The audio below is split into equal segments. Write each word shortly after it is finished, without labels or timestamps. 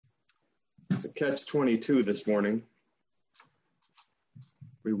It's a catch-22 this morning.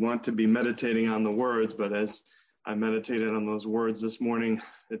 We want to be meditating on the words, but as I meditated on those words this morning,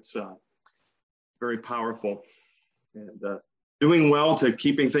 it's very powerful. And doing well to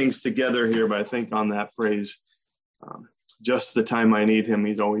keeping things together here, but I think on that phrase, just the time I need him,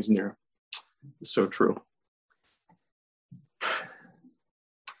 he's always near. It's so true.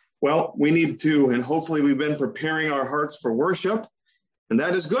 Well, we need to, and hopefully we've been preparing our hearts for worship, and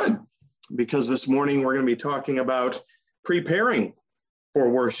that is good, because this morning we're going to be talking about preparing for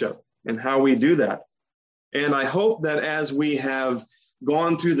worship and how we do that. And I hope that as we have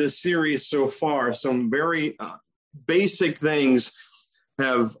gone through this series so far, some very basic things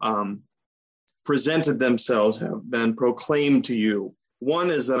have presented themselves, have been proclaimed to you. One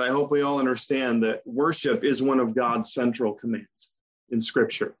is that I hope we all understand that worship is one of God's central commands in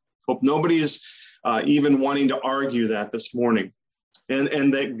Scripture. Hope nobody's even wanting to argue that this morning.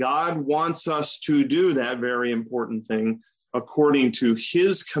 And that God wants us to do that very important thing according to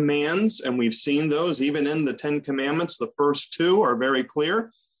his commands. And we've seen those even in the 10 Commandments. The first two are very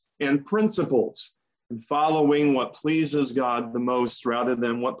clear. And principles, and following what pleases God the most rather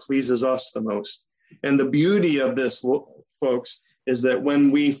than what pleases us the most. And the beauty of this, folks, is that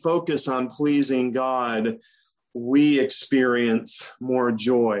when we focus on pleasing God, we experience more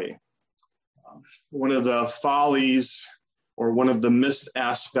joy. One of the follies or one of the missed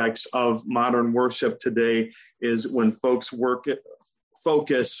aspects of modern worship today is when folks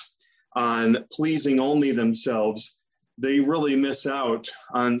focus on pleasing only themselves, they really miss out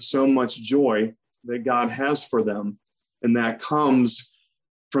on so much joy that God has for them. And that comes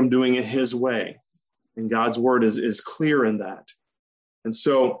from doing it his way. And God's word is clear in that. And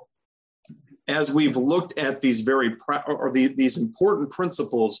so as we've looked at these these important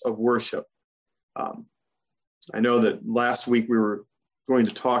principles of worship, I know that last week we were going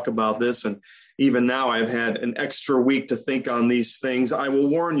to talk about this, and even now I've had an extra week to think on these things. I will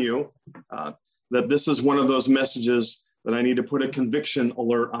warn you that this is one of those messages that I need to put a conviction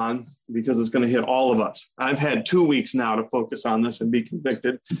alert on, because it's going to hit all of us. I've had 2 weeks now to focus on this and be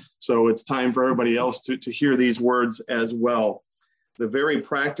convicted, so it's time for everybody else to hear these words as well. The very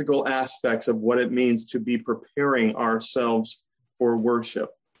practical aspects of what it means to be preparing ourselves for worship.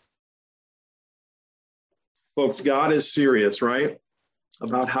 Folks, God is serious, right,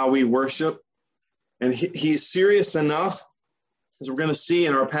 about how we worship. And he's serious enough, as we're going to see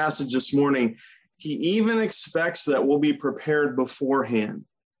in our passage this morning, he even expects that we'll be prepared beforehand.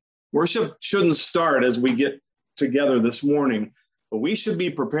 Worship shouldn't start as we get together this morning, but we should be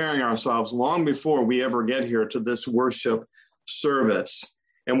preparing ourselves long before we ever get here to this worship service.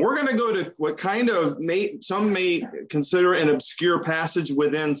 And we're going to go to what some may consider an obscure passage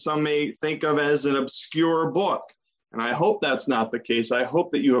within, some may think of as an obscure book. And I hope that's not the case. I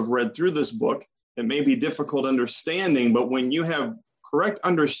hope that you have read through this book. It may be difficult understanding, but when you have correct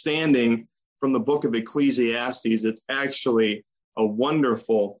understanding from the book of Ecclesiastes, it's actually a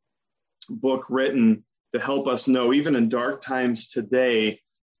wonderful book written to help us know, even in dark times today,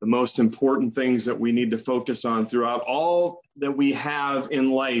 the most important things that we need to focus on throughout all that we have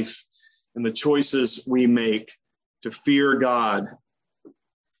in life and the choices we make to fear God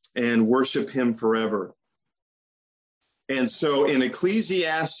and worship him forever. And so in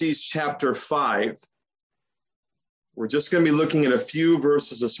Ecclesiastes chapter 5, we're just going to be looking at a few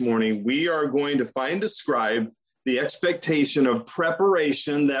verses this morning. We are going to find described the expectation of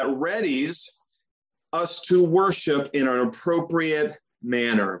preparation that readies us to worship in an appropriate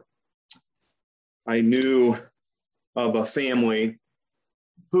manner. I knew of a family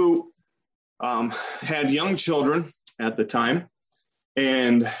who had young children at the time,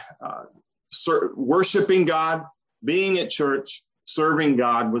 and worshiping God, being at church, serving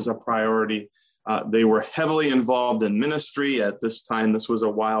God was a priority. They were heavily involved in ministry at this time. This was a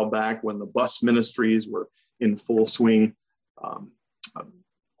while back when the bus ministries were in full swing,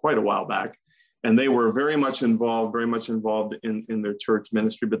 quite a while back. And they were very much involved in their church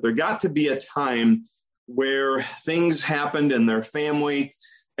ministry. But there got to be a time where things happened in their family,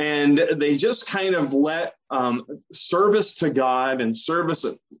 and they just kind of let service to God and service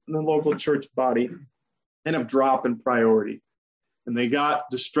in the local church body kind of drop in priority. And they got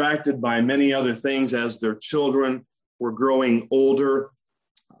distracted by many other things as their children were growing older.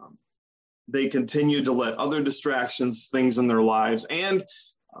 They continued to let other distractions, things in their lives, and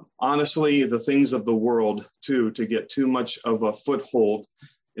honestly, the things of the world, too, to get too much of a foothold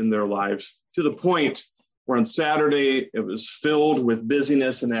in their lives, to the point where on Saturday it was filled with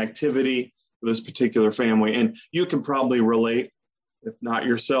busyness and activity for this particular family. And you can probably relate, if not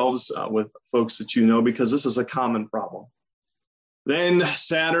yourselves, with folks that you know, because this is a common problem. Then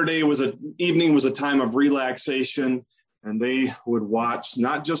Saturday evening was a time of relaxation, and they would watch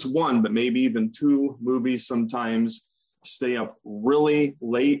not just one, but maybe even two movies sometimes, stay up really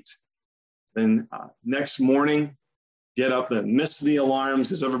late. Then next morning, get up and miss the alarms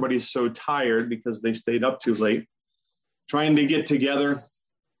because everybody's so tired because they stayed up too late, trying to get together.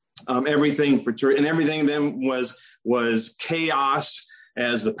 Everything for church, and everything then was chaos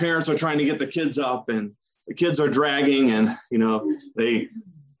as the parents are trying to get the kids up, and the kids are dragging, and they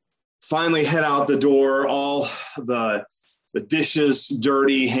finally head out the door, all the dishes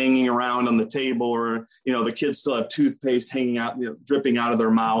dirty, hanging around on the table, or the kids still have toothpaste hanging out, dripping out of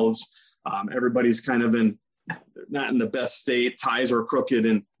their mouths. Everybody's kind of not in the best state, ties are crooked,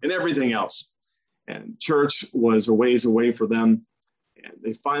 and everything else. And church was a ways away for them.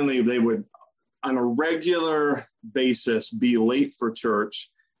 And they would, on a regular basis, be late for church,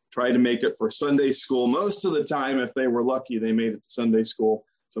 try to make it for Sunday school. Most of the time, if they were lucky, they made it to Sunday school,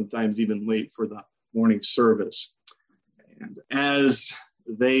 sometimes even late for the morning service. And as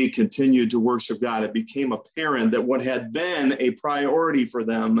they continued to worship God, it became apparent that what had been a priority for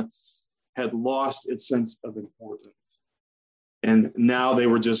them had lost its sense of importance. And now they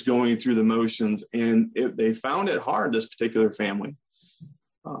were just going through the motions, and they found it hard, this particular family.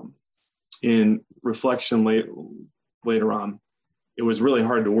 In reflection later on, it was really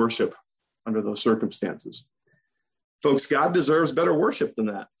hard to worship under those circumstances. Folks, God deserves better worship than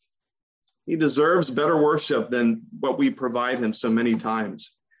that. He deserves better worship than what we provide him so many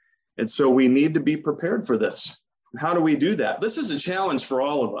times. And so we need to be prepared for this. How do we do that? This is a challenge for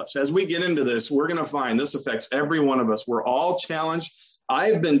all of us. As we get into this, we're going to find this affects every one of us. We're all challenged.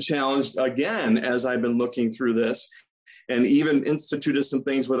 I've been challenged again as I've been looking through this, and even instituted some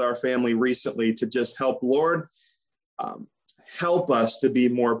things with our family recently to just help, Lord, help us to be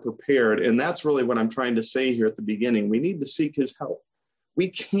more prepared. And that's really what I'm trying to say here at the beginning. We need to seek his help. We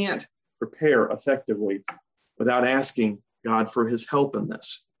can't prepare effectively without asking God for his help in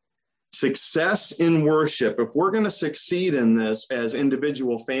this. Success in worship, if we're going to succeed in this as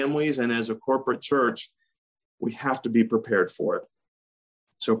individual families and as a corporate church, we have to be prepared for it.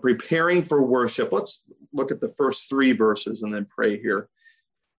 So preparing for worship, let's look at the first three verses and then pray here.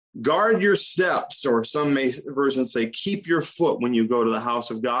 Guard your steps, or some versions say, keep your foot when you go to the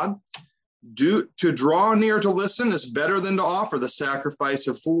house of God. To draw near to listen is better than to offer the sacrifice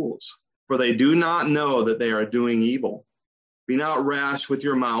of fools, for they do not know that they are doing evil. Be not rash with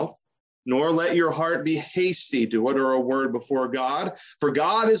your mouth, nor let your heart be hasty to utter a word before God. For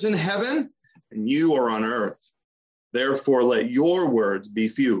God is in heaven, and you are on earth. Therefore, let your words be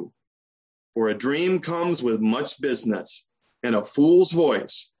few. For a dream comes with much business, and a fool's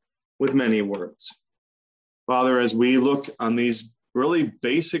voice with many words. Father, as we look on these really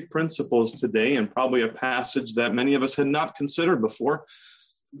basic principles today, and probably a passage that many of us had not considered before,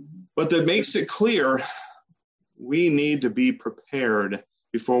 but that makes it clear we need to be prepared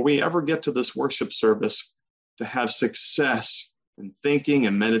before we ever get to this worship service to have success in thinking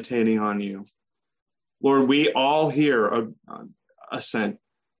and meditating on you. Lord, we all here assent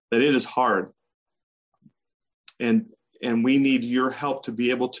that it is hard, and we need your help to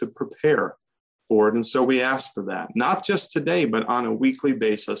be able to prepare for it. And so we ask for that, not just today, but on a weekly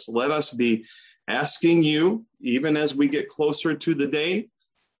basis. Let us be asking you, even as we get closer to the day,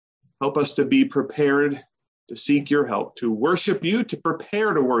 help us to be prepared to seek your help, to worship you, to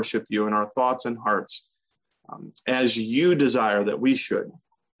prepare to worship you in our thoughts and hearts, as you desire that we should.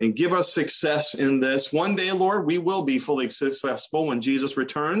 And give us success in this. One day, Lord, we will be fully successful when Jesus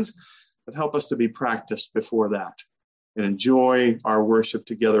returns, but help us to be practiced before that and enjoy our worship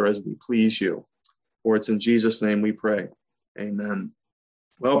together as we please you. For it's in Jesus' name we pray. Amen.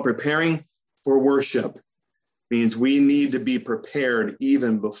 Well, preparing for worship means we need to be prepared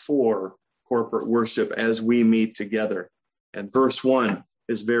even before corporate worship as we meet together. And verse 1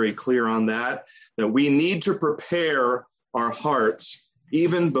 is very clear on that we need to prepare our hearts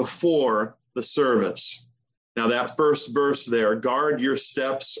even before the service. Now that first verse there, guard your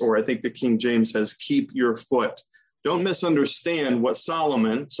steps, or I think the King James says, keep your foot. Don't misunderstand what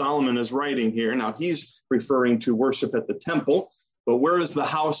Solomon is writing here. Now he's referring to worship at the temple, but where is the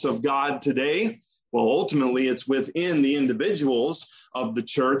house of God today? Well, ultimately it's within the individuals of the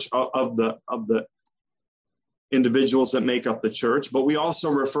church, of the individuals that make up the church, but we also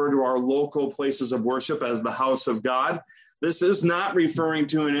refer to our local places of worship as the house of God. This is not referring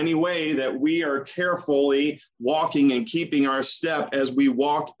to in any way that we are carefully walking and keeping our step as we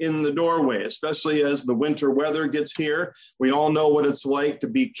walk in the doorway, especially as the winter weather gets here. We all know what it's like to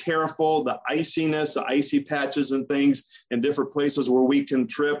be careful, the iciness, the icy patches and things in different places where we can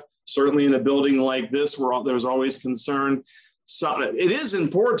trip. Certainly in a building like this, where there's always concern. So it is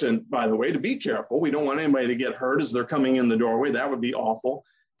important, by the way, to be careful. We don't want anybody to get hurt as they're coming in the doorway. That would be awful.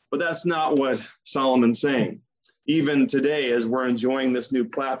 But that's not what Solomon's saying. Even today, as we're enjoying this new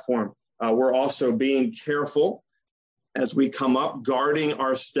platform, we're also being careful as we come up, guarding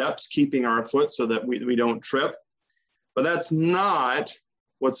our steps, keeping our foot so that we don't trip. But that's not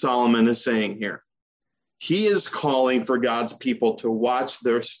what Solomon is saying here. He is calling for God's people to watch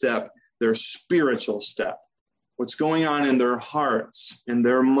their step, their spiritual step, what's going on in their hearts and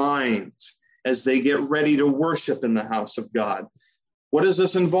their minds as they get ready to worship in the house of God. What does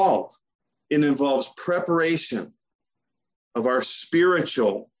this involve? It involves preparation of our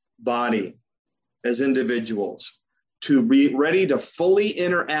spiritual body as individuals to be ready to fully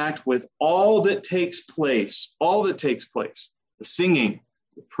interact with all that takes place, the singing,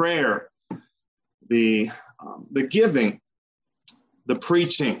 the prayer, the giving, the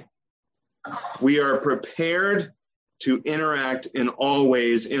preaching. We are prepared to interact in all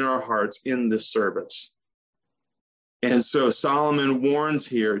ways in our hearts in this service. And so Solomon warns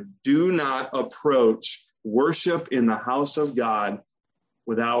here, do not approach worship in the house of God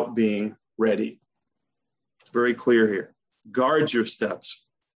without being ready. It's very clear here. Guard your steps.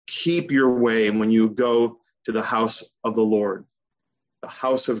 Keep your way when you go to the house of the Lord, the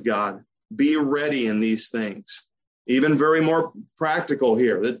house of God. Be ready in these things. Even very more practical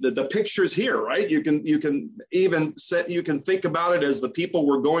here. The picture's here, right? You can think about it as the people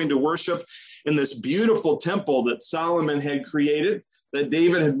were going to worship in this beautiful temple that Solomon had created, that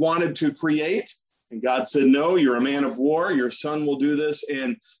David had wanted to create. And God said, no, you're a man of war. Your son will do this.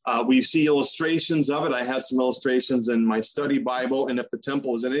 And we see illustrations of it. I have some illustrations in my study Bible. And if the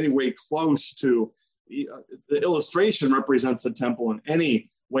temple is in any way close to, the illustration represents the temple in any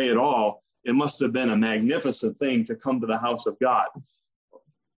way at all, it must have been a magnificent thing to come to the house of God.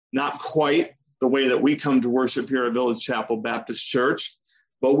 Not quite the way that we come to worship here at Village Chapel Baptist Church,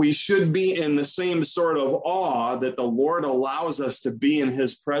 but we should be in the same sort of awe that the Lord allows us to be in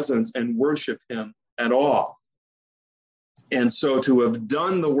his presence and worship him at all. And so to have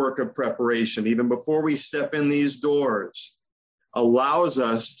done the work of preparation, even before we step in these doors, allows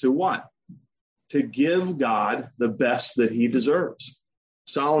us to what? To give God the best that he deserves.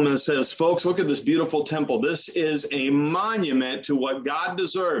 Solomon says, folks, look at this beautiful temple. This is a monument to what God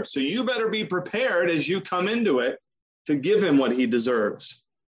deserves. So you better be prepared as you come into it to give him what he deserves.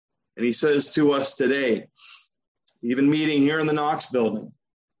 And he says to us today, even meeting here in the Knox building,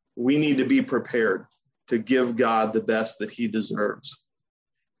 we need to be prepared to give God the best that he deserves.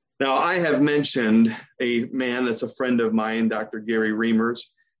 Now, I have mentioned a man that's a friend of mine, Dr. Gary Reimers,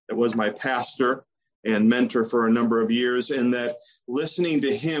 that was my pastor and mentor for a number of years, and that listening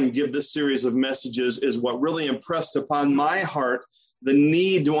to him give this series of messages is what really impressed upon my heart the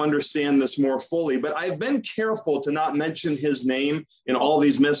need to understand this more fully. But I've been careful to not mention his name in all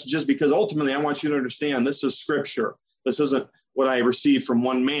these messages because ultimately I want you to understand this is scripture. This isn't what I received from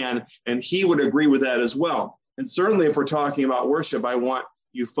one man, and he would agree with that as well. And certainly if we're talking about worship, I want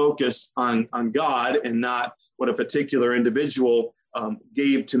you focused on God and not what a particular individual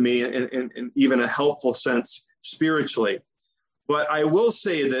gave to me in even a helpful sense spiritually. But I will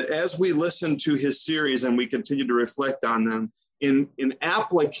say that as we listen to his series and we continue to reflect on them, in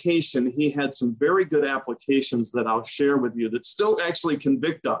application, he had some very good applications that I'll share with you that still actually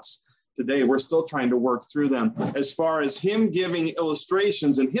convict us today. We're still trying to work through them as far as him giving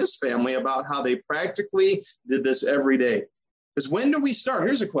illustrations in his family about how they practically did this every day. Because when do we start?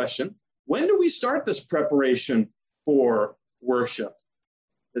 Here's a question. When do we start this preparation for worship?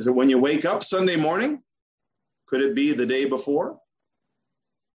 Is it when you wake up Sunday morning? Could it be the day before?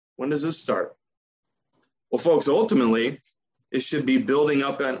 When does this start? Well, folks, ultimately, it should be building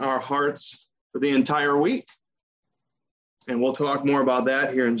up in our hearts for the entire week. And we'll talk more about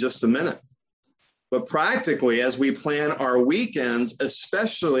that here in just a minute. But practically, as we plan our weekends,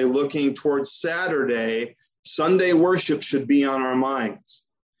 especially looking towards Saturday, Sunday worship should be on our minds.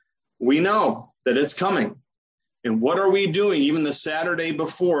 We know that it's coming. And what are we doing even the Saturday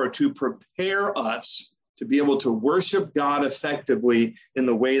before to prepare us to be able to worship God effectively in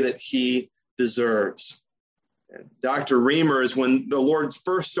the way that he deserves? And Dr. Reimers, when the Lord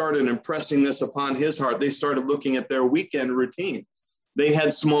first started impressing this upon his heart, they started looking at their weekend routine. They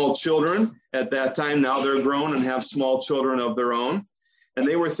had small children at that time. Now they're grown and have small children of their own. And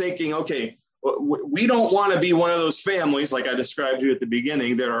they were thinking, okay, we don't want to be one of those families, like I described to you at the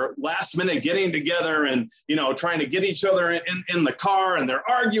beginning, that are last minute getting together and, trying to get each other in the car, and they're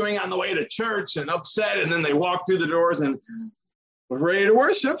arguing on the way to church and upset. And then they walk through the doors and we're ready to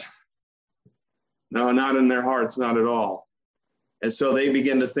worship. No, not in their hearts, not at all. And so they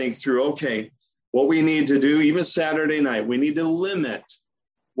begin to think through, okay, what we need to do, even Saturday night. We need to limit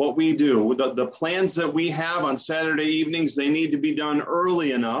what we do. The plans that we have on Saturday evenings, they need to be done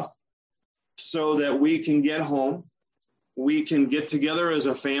early enough so that we can get home. We can get together as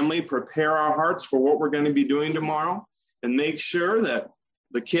a family, prepare our hearts for what we're going to be doing tomorrow, and make sure that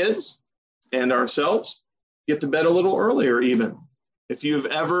the kids and ourselves get to bed a little earlier even. If you've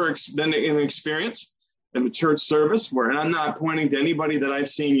ever been in an experience in a church service where, and I'm not pointing to anybody that I've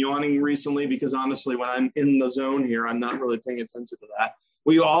seen yawning recently, because honestly, when I'm in the zone here, I'm not really paying attention to that.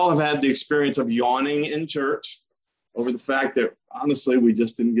 We all have had the experience of yawning in church over the fact that, honestly, we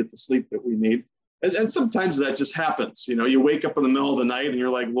just didn't get the sleep that we need. And sometimes that just happens. You know, you wake up in the middle of the night and you're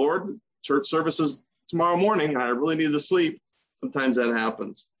like, Lord, church service is tomorrow morning. I really need the sleep. Sometimes that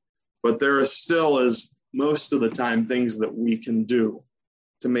happens. But there still is, most of the time, things that we can do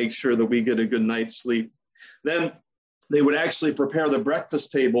to make sure that we get a good night's sleep. Then they would actually prepare the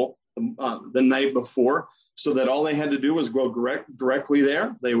breakfast table the night before, so that all they had to do was go directly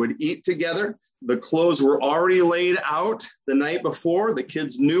there. They would eat together. The clothes were already laid out the night before. The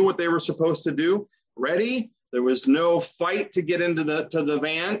kids knew what they were supposed to do, ready. There was no fight to get into the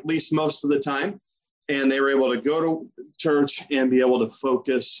van, at least most of the time. And they were able to go to church and be able to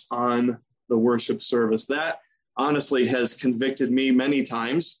focus on the worship service. That honestly has convicted me many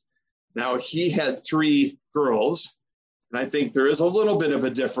times. Now, he had 3 girls, and I think there is a little bit of a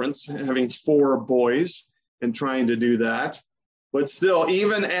difference having 4 boys and trying to do that. But still,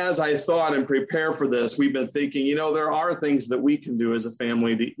 even as I thought and prepare for this, we've been thinking, you know, there are things that we can do as a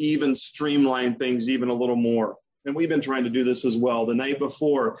family to even streamline things even a little more. And we've been trying to do this as well. The night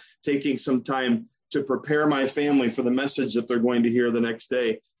before, taking some time to prepare my family for the message that they're going to hear the next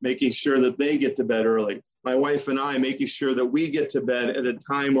day, making sure that they get to bed early. My wife and I making sure that we get to bed at a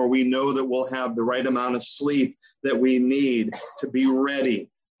time where we know that we'll have the right amount of sleep that we need to be ready.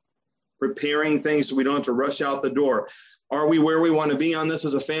 Preparing things so we don't have to rush out the door. Are we where we want to be on this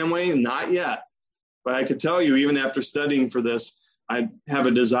as a family? Not yet. But I could tell you, even after studying for this, I have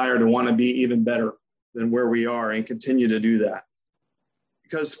a desire to want to be even better than where we are and continue to do that.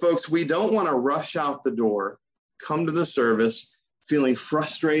 Because, folks, we don't want to rush out the door, come to the service, feeling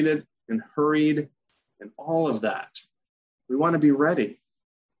frustrated and hurried and all of that. We want to be ready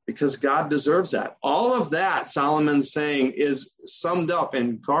because God deserves that. All of that, Solomon's saying, is summed up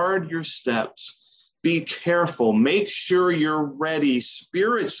in guard your steps. Be careful. Make sure you're ready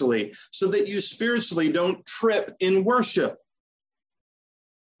spiritually so that you spiritually don't trip in worship.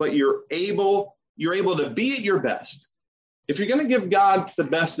 But you're able to be at your best. If you're going to give God the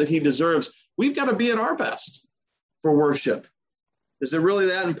best that he deserves, we've got to be at our best for worship. Is it really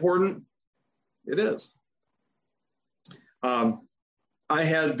that important? It is. I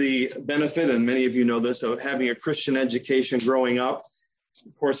had the benefit, and many of you know this, of having a Christian education growing up.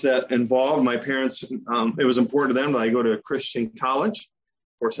 Of course, that involved my parents. It was important to them that I go to a Christian college.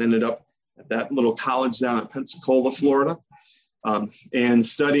 Of course, I ended up at that little college down at Pensacola, Florida, and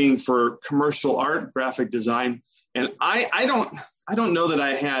studying for commercial art, graphic design. And I don't know that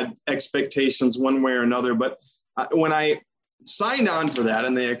I had expectations one way or another, but when I signed on for that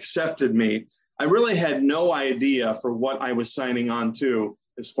and they accepted me, I really had no idea for what I was signing on to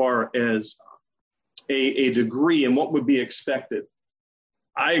as far as a degree and what would be expected.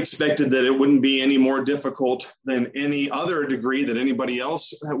 I expected that it wouldn't be any more difficult than any other degree that anybody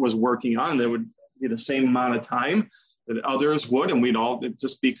else was working on. That would be the same amount of time that others would, and we'd all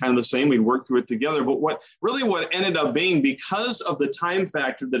just be kind of the same. We'd work through it together. But what ended up being, because of the time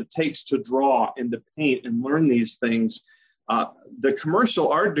factor that it takes to draw and to paint and learn these things, the commercial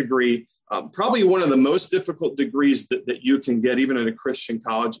art degree, probably one of the most difficult degrees that you can get, even at a Christian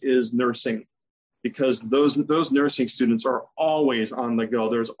college, is nursing, because those nursing students are always on the go.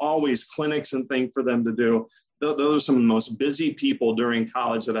 There's always clinics and things for them to do. Those are some of the most busy people during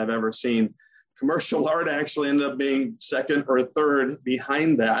college that I've ever seen. Commercial art actually ended up being second or third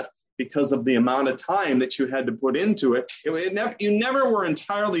behind that because of the amount of time that you had to put into it. You never were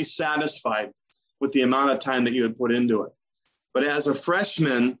entirely satisfied with the amount of time that you had put into it. But as a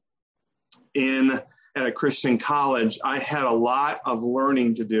freshman at a Christian college, I had a lot of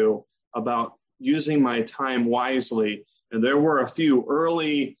learning to do about using my time wisely. And there were a few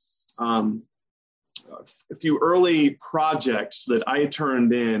early projects that I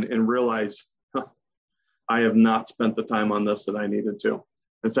turned in and realized, I have not spent the time on this that I needed to.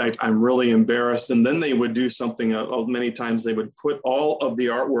 In fact, I'm really embarrassed. And then they would do something, many times they would put all of the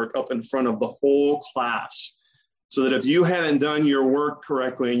artwork up in front of the whole class, so that if you hadn't done your work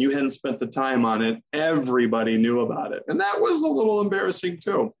correctly and you hadn't spent the time on it, everybody knew about it. And that was a little embarrassing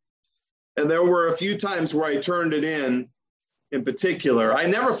too. And there were a few times where I turned it in in particular, I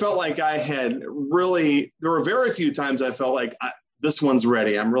never felt like I had really, there were very few times I felt like this one's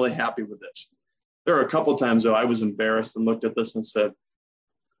ready. I'm really happy with this. There were a couple of times, though, I was embarrassed and looked at this and said,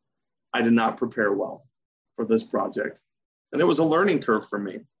 I did not prepare well for this project. And it was a learning curve for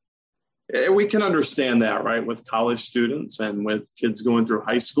me. We can understand that, right, with college students and with kids going through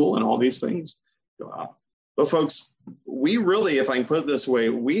high school and all these things. But folks, we really, if I can put it this way,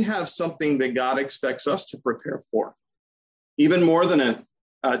 we have something that God expects us to prepare for. Even more than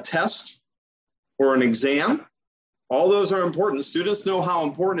a test or an exam. All those are important. Students know how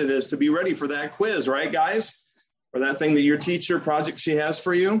important it is to be ready for that quiz, right, guys? Or that thing that your teacher project she has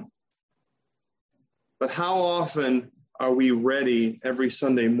for you. But how often are we ready every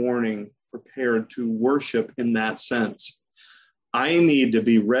Sunday morning, prepared to worship in that sense? I need to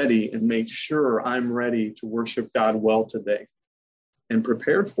be ready and make sure I'm ready to worship God well today and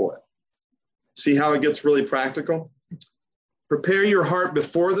prepared for it. See how it gets really practical? Prepare your heart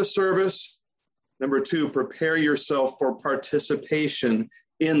before the service. Number 2, prepare yourself for participation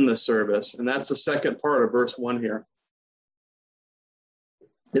in the service. And that's the second part of verse 1 here.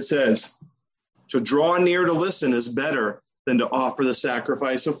 It says, to draw near to listen is better than to offer the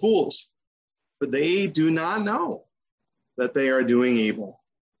sacrifice of fools, for they do not know that they are doing evil.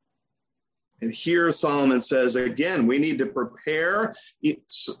 And here Solomon says, again, we need to prepare.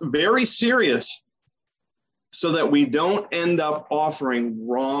 It's very serious so that we don't end up offering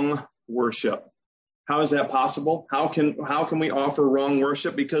wrong worship. How is that possible? How can we offer wrong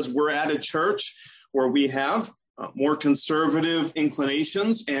worship? Because we're at a church where we have more conservative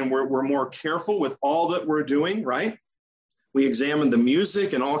inclinations and we're more careful with all that we're doing, right? We examine the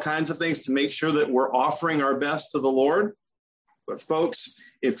music and all kinds of things to make sure that we're offering our best to the Lord. But folks,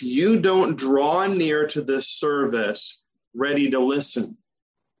 if you don't draw near to this service, ready to listen,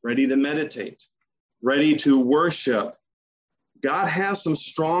 ready to meditate, ready to worship, God has some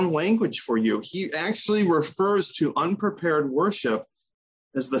strong language for you. He actually refers to unprepared worship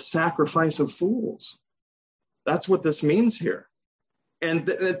as the sacrifice of fools. That's what this means here. And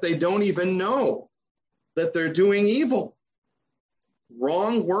that they don't even know that they're doing evil.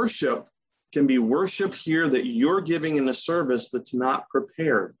 Wrong worship can be worship here that you're giving in a service that's not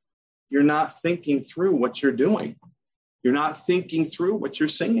prepared. You're not thinking through what you're doing. You're not thinking through what you're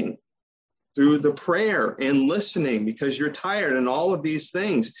singing, through the prayer and listening because you're tired and all of these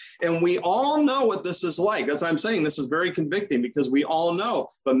things. And we all know what this is like. That's why I'm saying this is very convicting because we all know.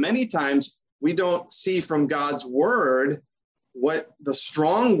 But many times we don't see from God's word what the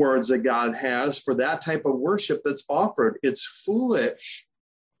strong words that God has for that type of worship that's offered. It's foolish.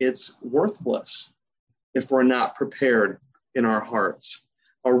 It's worthless if we're not prepared in our hearts.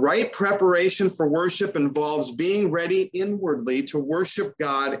 A right preparation for worship involves being ready inwardly to worship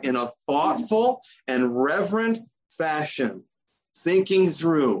God in a thoughtful and reverent fashion, thinking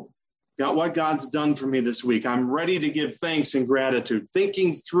through what God's done for me this week. I'm ready to give thanks and gratitude,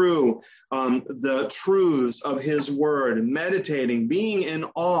 thinking through the truths of his word, meditating, being in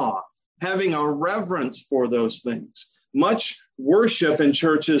awe, having a reverence for those things. Much worship in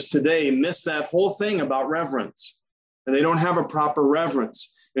churches today miss that whole thing about reverence. And they don't have a proper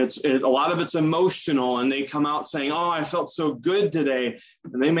reverence. A lot of it's emotional, and they come out saying, oh, I felt so good today.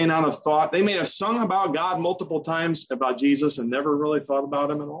 And they may not have thought, they may have sung about God multiple times, about Jesus, and never really thought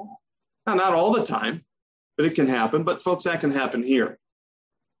about him at all. Now, not all the time, but it can happen. But folks, that can happen here.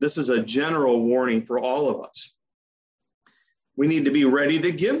 This is a general warning for all of us. We need to be ready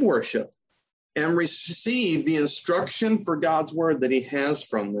to give worship and receive the instruction for God's word that he has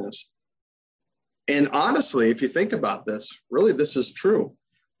from this. And honestly, if you think about this, really, this is true.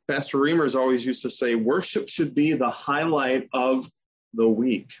 Pastor Reimers always used to say, worship should be the highlight of the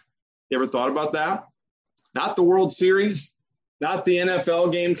week. You ever thought about that? Not the World Series, not the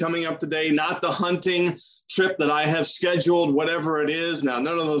NFL game coming up today, not the hunting trip that I have scheduled, whatever it is. Now,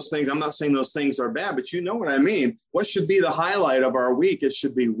 none of those things, I'm not saying those things are bad, but you know what I mean. What should be the highlight of our week? It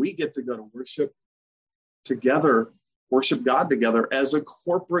should be we get to go to worship together, worship God together as a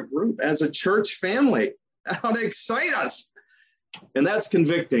corporate group, as a church family. That ought to excite us. And that's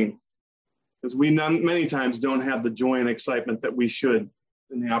convicting because we many times don't have the joy and excitement that we should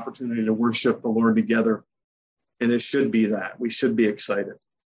in the opportunity to worship the Lord together. And it should be that. We should be excited.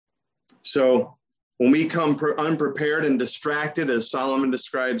 So when we come unprepared and distracted, as Solomon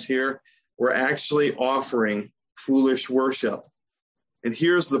describes here, we're actually offering foolish worship. And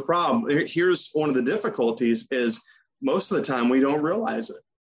here's the problem. Here's one of the difficulties is most of the time we don't realize it.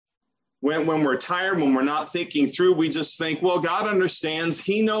 When we're tired, when we're not thinking through, we just think, well, God understands.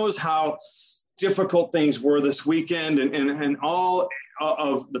 He knows how difficult things were this weekend and all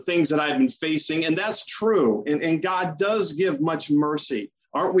of the things that I've been facing. And that's true. And God does give much mercy.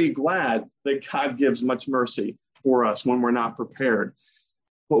 Aren't we glad that God gives much mercy for us when we're not prepared?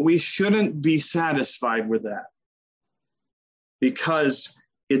 But we shouldn't be satisfied with that because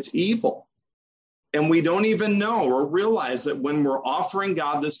it's evil. And we don't even know or realize that when we're offering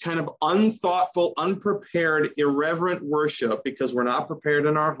God this kind of unthoughtful, unprepared, irreverent worship, because we're not prepared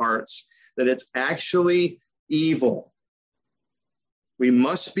in our hearts, that it's actually evil. We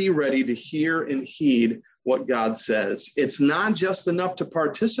must be ready to hear and heed what God says. It's not just enough to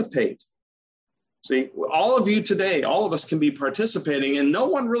participate. See, all of you today, all of us can be participating, and no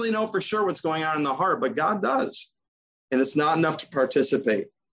one really knows for sure what's going on in the heart, but God does. And it's not enough to participate.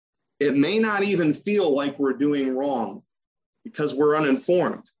 It may not even feel like we're doing wrong because we're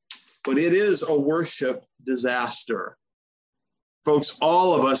uninformed, but it is a worship disaster. Folks,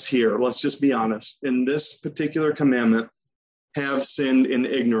 all of us here, let's just be honest, in this particular commandment have sinned in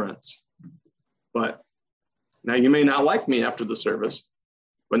ignorance. But now you may not like me after the service,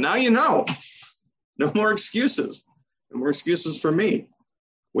 but now you know. No more excuses. No more excuses for me.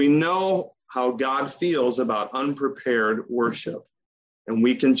 We know how God feels about unprepared worship, and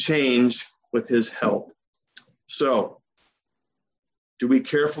we can change with his help. So, do we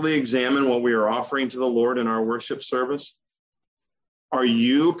carefully examine what we are offering to the Lord in our worship service? Are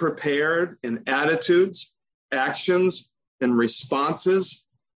you prepared in attitudes, actions, and responses?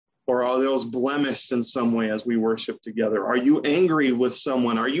 Or are those blemished in some way as we worship together? Are you angry with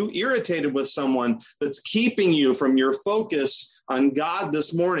someone? Are you irritated with someone that's keeping you from your focus on God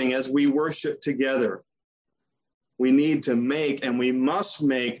this morning as we worship together? We need to make, and we must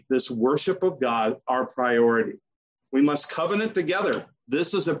make, this worship of God our priority. We must covenant together.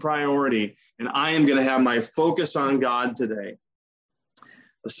 This is a priority, and I am going to have my focus on God today.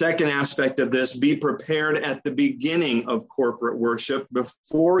 The second aspect of this, be prepared at the beginning of corporate worship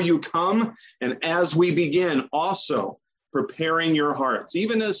before you come, and as we begin, also preparing your hearts.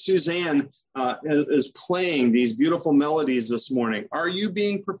 Even as Suzanne is playing these beautiful melodies this morning, are you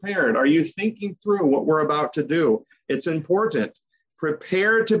being prepared? Are you thinking through what we're about to do? It's important.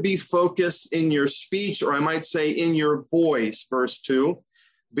 Prepare to be focused in your speech, or I might say in your voice, verse 2.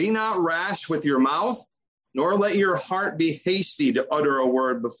 Be not rash with your mouth, nor let your heart be hasty to utter a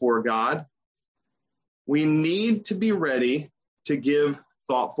word before God. We need to be ready to give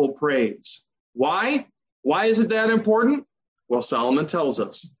thoughtful praise. Why? Why is it that important? Well, Solomon tells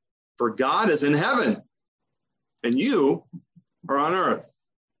us, for God is in heaven, and you are on earth.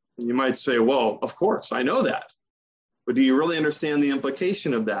 And you might say, well, of course, I know that. But do you really understand the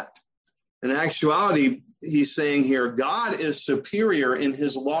implication of that? In actuality, he's saying here, God is superior in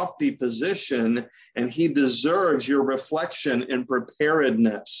his lofty position, and he deserves your reflection and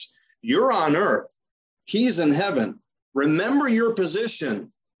preparedness. You're on earth. He's in heaven. Remember your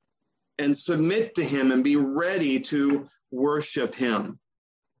position and submit to him and be ready to worship him.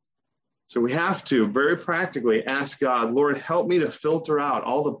 So we have to very practically ask God, Lord, help me to filter out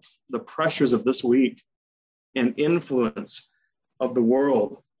all the pressures of this week and influence of the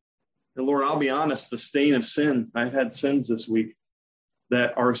world. And Lord, I'll be honest, the stain of sin, I've had sins this week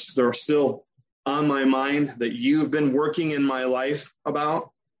that are still on my mind, that you've been working in my life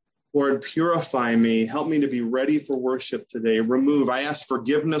about. Lord, purify me. Help me to be ready for worship today. I ask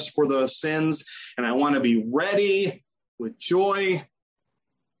forgiveness for those sins, and I want to be ready with joy,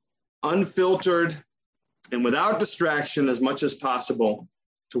 unfiltered, and without distraction as much as possible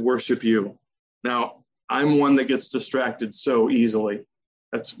to worship you. Now, I'm one that gets distracted so easily.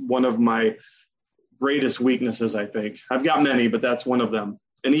 That's one of my greatest weaknesses, I think. I've got many, but that's one of them.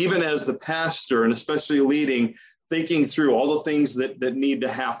 And even as the pastor, and especially leading, thinking through all the things that need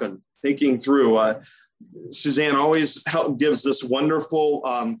to happen, thinking through, Suzanne always gives this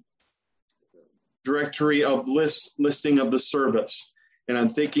wonderful directory of listing of the service. And I'm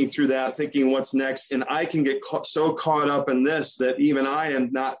thinking through that, thinking what's next. And I can get so caught up in this that even I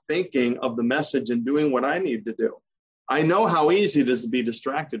am not thinking of the message and doing what I need to do. I know how easy it is to be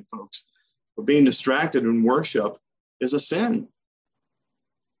distracted, folks. But being distracted in worship is a sin.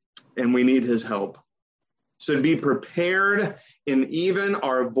 And we need his help. So to be prepared in even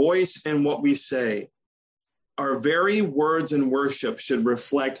our voice and what we say. Our very words in worship should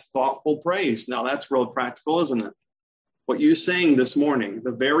reflect thoughtful praise. Now that's real practical, isn't it? What you sang this morning,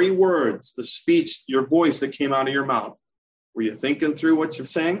 the very words, the speech, your voice that came out of your mouth. Were you thinking through what you're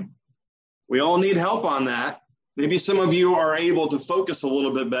saying? We all need help on that. Maybe some of you are able to focus a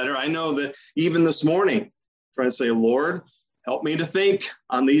little bit better. I know that even this morning, trying to say, Lord, help me to think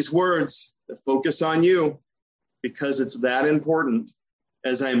on these words that focus on you, because it's that important.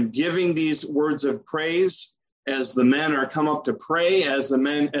 as I'm giving these words of praise, as the men are come up to pray, as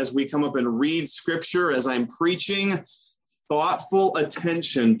we come up and read scripture, as I'm preaching, thoughtful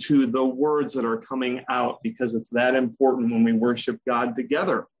attention to the words that are coming out, because it's that important when we worship God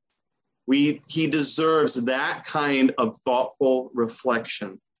together. He deserves that kind of thoughtful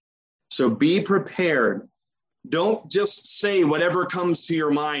reflection. So be prepared. Don't just say whatever comes to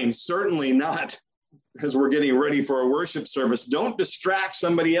your mind. Certainly not as we're getting ready for a worship service. Don't distract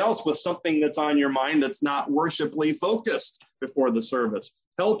somebody else with something that's on your mind that's not worshiply focused before the service.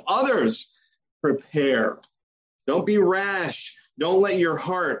 Help others prepare. Don't be rash. Don't let your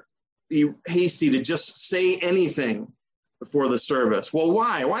heart be hasty to just say anything before the service. Well,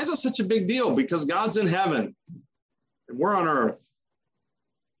 why? Why is that such a big deal? Because God's in heaven and we're on earth.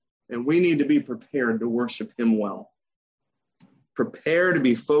 And we need to be prepared to worship him well. Prepare to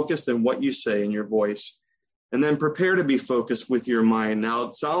be focused in what you say in your voice. And then prepare to be focused with your mind.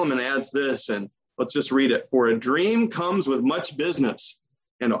 Now, Solomon adds this, and let's just read it. For a dream comes with much business,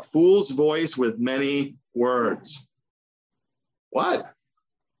 and a fool's voice with many words. What?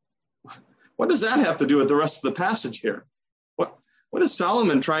 What does that have to do with the rest of the passage here? What is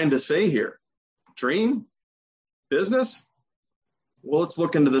Solomon trying to say here? Dream? Business? Well, let's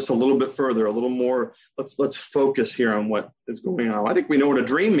look into this a little bit further, a little more. Let's focus here on what is going on. I think we know what a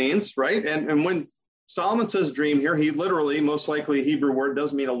dream means, right? And when Solomon says dream here, he literally, most likely a Hebrew word,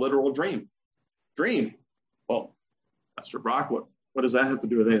 does mean a literal dream. Dream. Well, Pastor Brock, what does that have to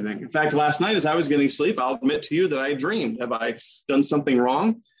do with anything? In fact, last night as I was getting sleep, I'll admit to you that I dreamed. Have I done something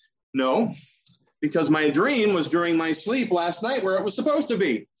wrong? No, because my dream was during my sleep last night where it was supposed to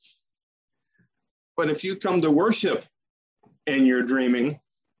be. But if you come to worship and you're dreaming,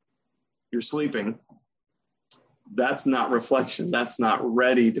 you're sleeping, that's not reflection. That's not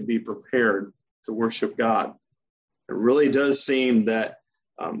ready to be prepared to worship God. It really does seem that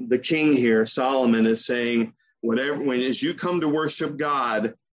the king here, Solomon, is saying, as you come to worship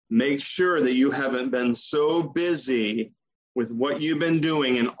God, make sure that you haven't been so busy with what you've been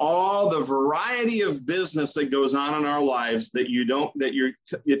doing and all the variety of business that goes on in our lives that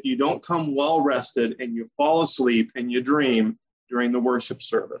if you don't come well rested and you fall asleep and you dream during the worship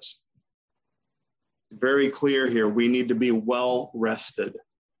service. It's very clear here. We need to be well rested,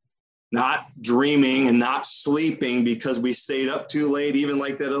 not dreaming and not sleeping because we stayed up too late, even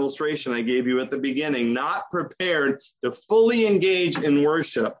like that illustration I gave you at the beginning, not prepared to fully engage in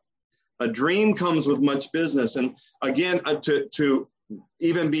worship. A dream comes with much business. And again, to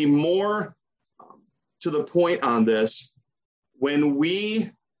even be more to the point on this, when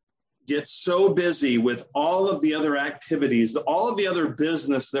we get so busy with all of the other activities, all of the other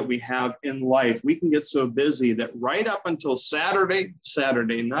business that we have in life, we can get so busy that right up until Saturday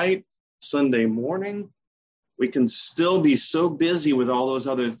night, Sunday morning, we can still be so busy with all those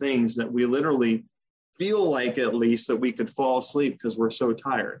other things that we literally feel like at least that we could fall asleep because we're so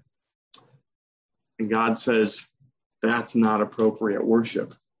tired. And God says, that's not appropriate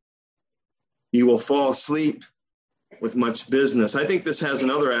worship. You will fall asleep with much business. I think this has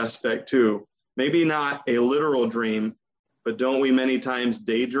another aspect too. Maybe not a literal dream, but don't we many times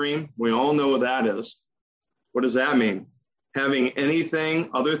daydream? We all know what that is. What does that mean? Having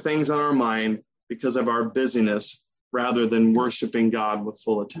other things on our mind because of our busyness rather than worshiping God with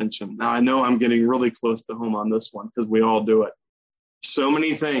full attention. Now, I know I'm getting really close to home on this one because we all do it. So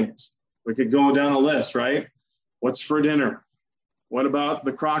many things. We could go down a list, right? What's for dinner? What about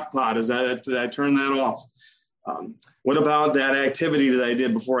the crock pot? Did I turn that off? What about that activity that I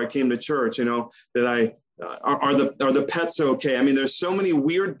did before I came to church? Are the pets okay? I mean, there's so many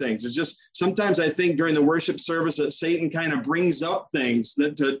weird things. It's just sometimes I think during the worship service that Satan kind of brings up things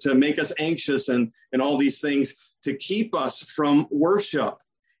that to make us anxious and all these things to keep us from worship.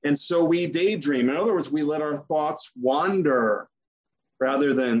 And so we daydream. In other words, we let our thoughts wander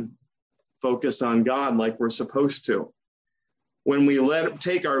rather than focus on God like we're supposed to. When we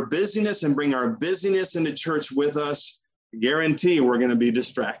take our busyness and bring our busyness into church with us, I guarantee we're going to be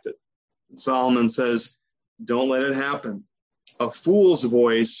distracted. And Solomon says, don't let it happen. A fool's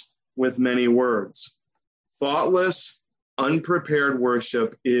voice with many words. Thoughtless, unprepared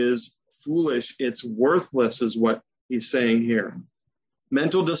worship is foolish. It's worthless is what he's saying here.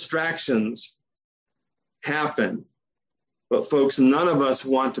 Mental distractions happen. But folks, none of us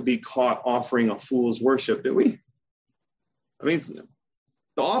want to be caught offering a fool's worship, do we? I mean,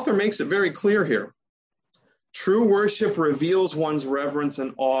 the author makes it very clear here. True worship reveals one's reverence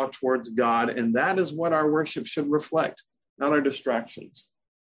and awe towards God, and that is what our worship should reflect, not our distractions.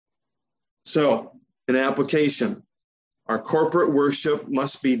 So, in application, our corporate worship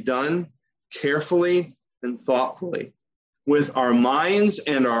must be done carefully and thoughtfully. with our minds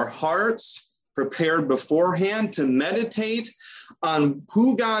and our hearts prepared beforehand to meditate on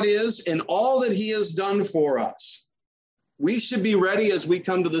who God is and all that he has done for us. We should be ready as we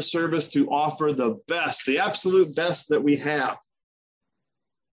come to the service to offer the best, the absolute best that we have,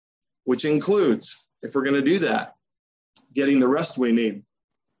 which includes, if we're going to do that, getting the rest we need.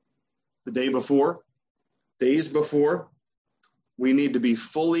 The day before, days before, we need to be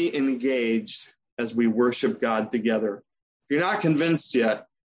fully engaged as we worship God together. If you're not convinced yet,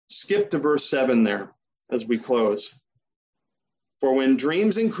 skip to verse 7 there as we close. For when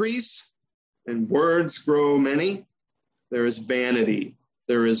dreams increase and words grow many, there is vanity,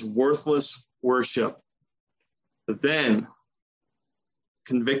 there is worthless worship. But then,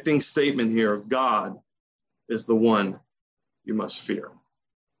 convicting statement here of God is the one you must fear.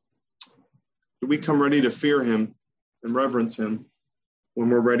 Do we come ready to fear him and reverence him when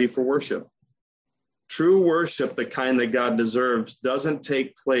we're ready for worship? True worship, the kind that God deserves, doesn't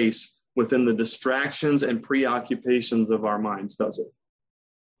take place within the distractions and preoccupations of our minds, does it?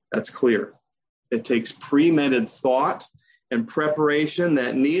 That's clear. It takes premeditated thought and preparation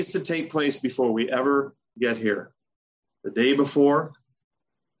that needs to take place before we ever get here. The day before.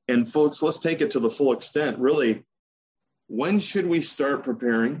 And folks, let's take it to the full extent. Really, when should we start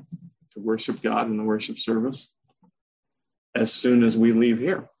preparing to worship God in the worship service? As soon as we leave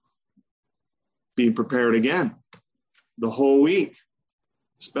here. Be prepared again the whole week,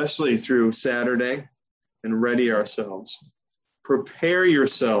 especially through Saturday, and ready ourselves. Prepare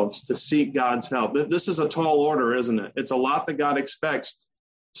yourselves to seek God's help. This is a tall order, isn't it? It's a lot that God expects.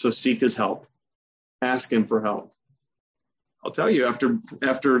 So seek his help. Ask him for help. I'll tell you,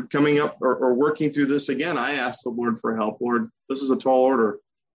 after coming up or working through this again, I asked the Lord for help. Lord, this is a tall order.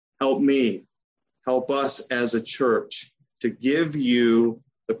 Help me. Help us as a church to give you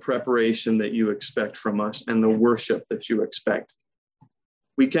the preparation that you expect from us and the worship that you expect.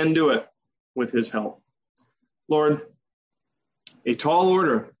 We can do it with his help. Lord, a tall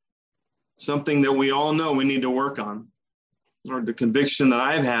order, something that we all know we need to work on. Lord, the conviction that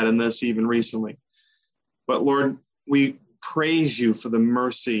I've had in this even recently. But Lord, we praise you for the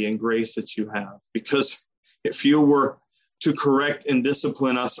mercy and grace that you have, because if you were to correct and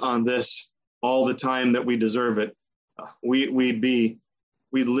discipline us on this all the time that we deserve it, we'd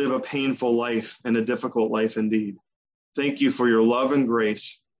live a painful life and a difficult life indeed. Thank you for your love and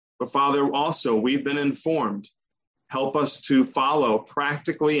grace. But Father, also, we've been informed. Help us to follow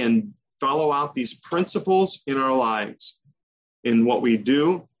practically and follow out these principles in our lives, in what we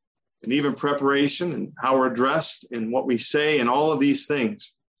do, and even preparation and how we're dressed and what we say and all of these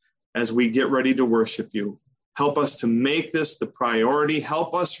things as we get ready to worship you. Help us to make this the priority.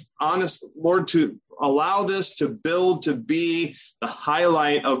 Help us, honest Lord, to allow this to build to be the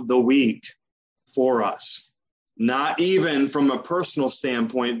highlight of the week for us. Not even from a personal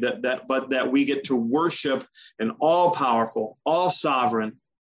standpoint, but that we get to worship an all-powerful, all-sovereign,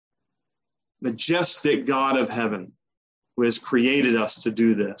 majestic God of heaven who has created us to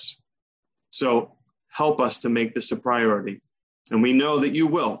do this. So help us to make this a priority. And we know that you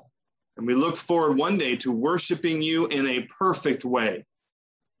will. And we look forward one day to worshiping you in a perfect way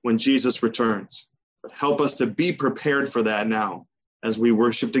when Jesus returns. But help us to be prepared for that now as we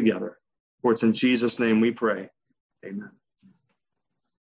worship together. For it's in Jesus' name we pray. Amen.